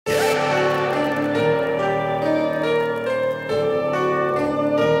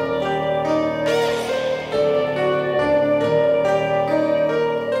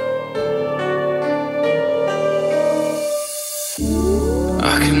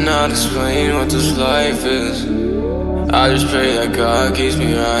cannot explain what this life is. I just pray that God keeps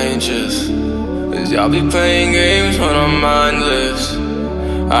me righteous, 'cause y'all be playing games when I'm mindless.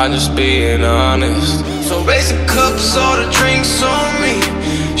 I'm just being honest. So raise the cups, all the drinks on me.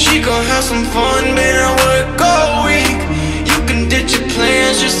 She gon' have some fun, man, I work all week. You can ditch your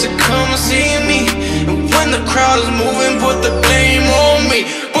plans just to come see me. And when the crowd is moving, put the blame on me.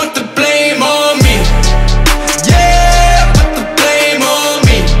 Put the blame on me. Yeah, put the blame on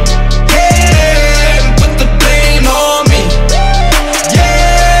me. Yeah, put the blame on me.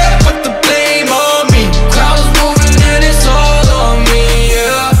 Yeah, put the blame on me. Crowd is moving and it's all on me,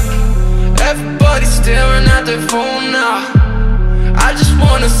 yeah. Everybody's staring at their phone now. I just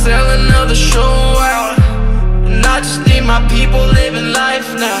wanna sell another show out, and I just need my people living life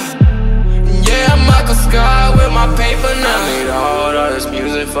now. And yeah, I'm Michael Scott with my paper now. I need all of this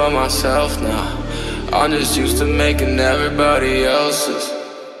music for myself now. I'm just used to making everybody else's.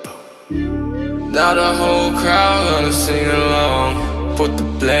 Now the whole crowd gonna sing along. Put the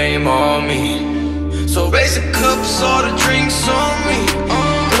blame on me. So raise the cups, all the drinks on me.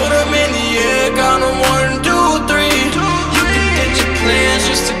 Put them in the air, count them 1, 2, 3. You can get your plans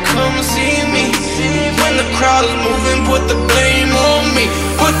just to come see me. When the crowd is moving, put the blame on me.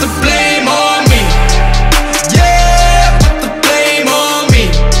 Put the blame